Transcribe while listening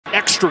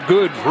extra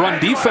good run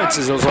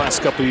defenses those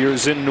last couple of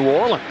years in New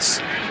Orleans.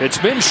 It's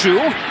Minshew,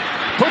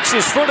 puts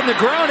his foot in the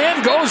ground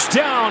and goes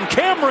down.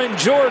 Cameron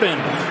Jordan,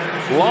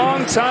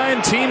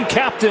 longtime team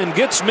captain,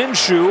 gets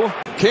Minshew.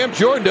 Cam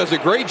Jordan does a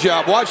great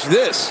job. Watch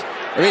this.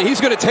 I mean,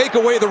 he's going to take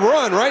away the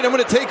run, right? I'm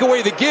going to take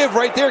away the give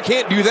right there.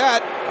 Can't do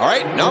that. All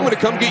right, now I'm going to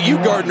come get you,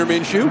 Gardner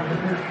Minshew.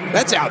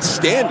 That's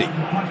outstanding.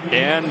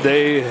 And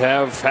they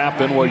have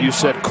happened what you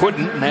said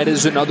couldn't, and that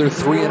is another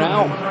 3 and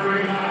out.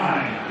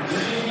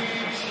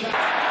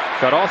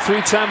 Got all 3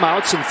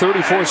 timeouts in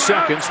 34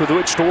 seconds with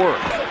which to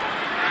work.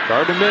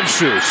 Gardner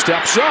Minshew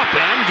steps up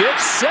and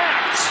gets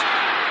sacked.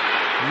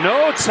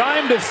 No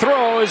time to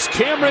throw as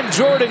Cameron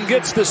Jordan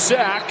gets the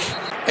sack.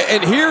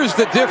 And here's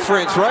the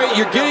difference, right?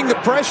 You're getting the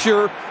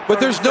pressure, but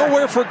there's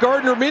nowhere for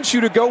Gardner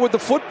Minshew to go with the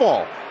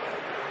football.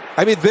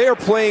 I mean, they are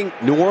playing.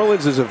 New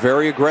Orleans is a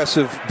very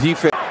aggressive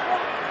defense.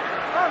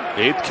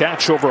 8th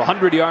catch, over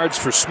 100 yards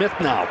for Smith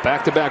now.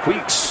 Back-to-back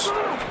weeks.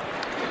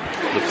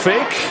 The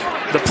fake,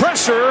 the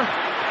pressure,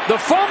 the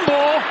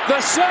fumble, the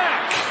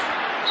sack.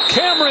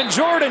 Cameron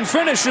Jordan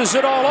finishes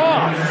it all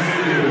off.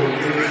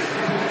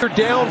 You're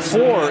down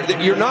 4.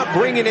 You're not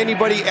bringing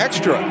anybody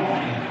extra.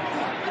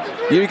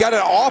 You got an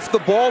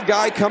off-the-ball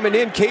guy coming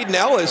in, Caden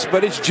Ellis,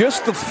 but it's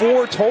just the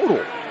 4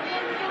 total.